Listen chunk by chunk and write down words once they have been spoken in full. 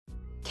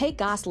Kate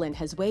Gosselin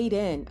has weighed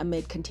in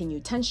amid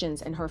continued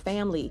tensions in her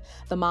family.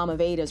 The mom of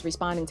 8 is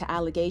responding to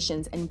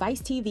allegations in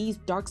Vice TV's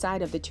Dark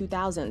Side of the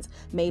 2000s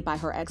made by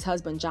her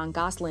ex-husband John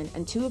Gosselin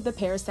and 2 of the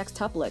pair's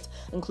sextuplets,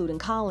 including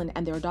Collin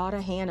and their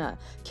daughter Hannah.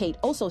 Kate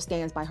also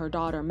stands by her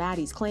daughter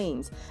Maddie's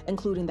claims,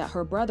 including that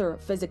her brother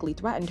physically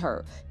threatened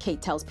her.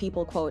 Kate tells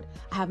People, quote,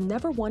 "I have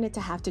never wanted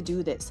to have to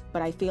do this,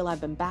 but I feel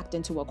I've been backed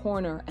into a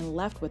corner and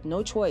left with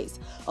no choice.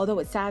 Although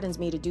it saddens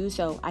me to do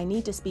so, I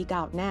need to speak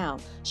out now."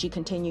 She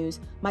continues,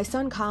 "My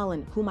son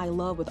Collin, whom I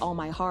love with all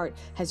my heart,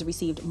 has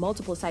received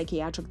multiple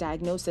psychiatric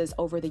diagnoses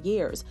over the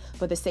years.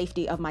 For the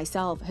safety of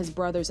myself, his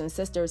brothers and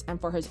sisters, and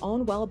for his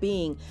own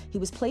well-being, he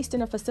was placed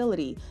in a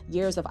facility,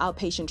 years of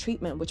outpatient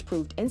treatment which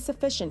proved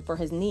insufficient for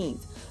his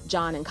needs."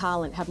 John and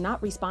Collin have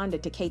not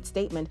responded to Kate's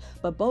statement,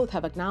 but both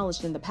have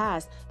acknowledged in the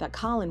past that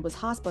Collin was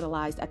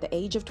hospitalized at the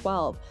age of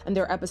 12. In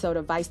their episode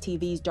of Vice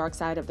TV's Dark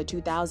Side of the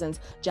 2000s,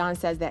 John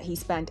says that he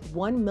spent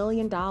 $1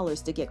 million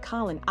to get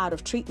Collin out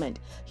of treatment.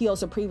 He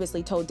also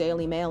previously told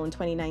Daily Mail in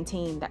 2019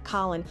 that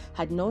Collin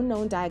had no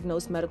known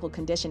diagnosed medical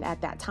condition at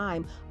that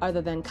time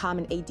other than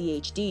common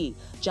ADHD.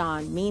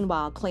 John,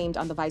 meanwhile, claimed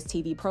on the Vice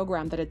TV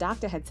program that a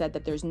doctor had said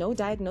that there's no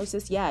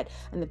diagnosis yet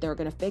and that they're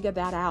going to figure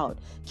that out.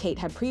 Kate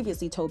had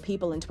previously told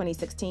People in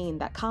 2016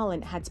 that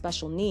Collin had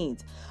special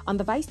needs. On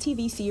the Vice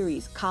TV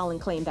series, Collin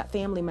claimed that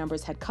family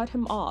members had cut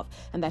him off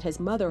and that his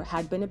mother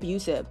had been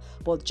abusive.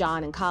 Both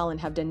John and Collin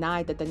have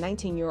denied that the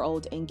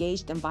 19-year-old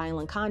engaged in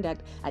violent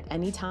conduct at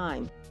any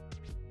time.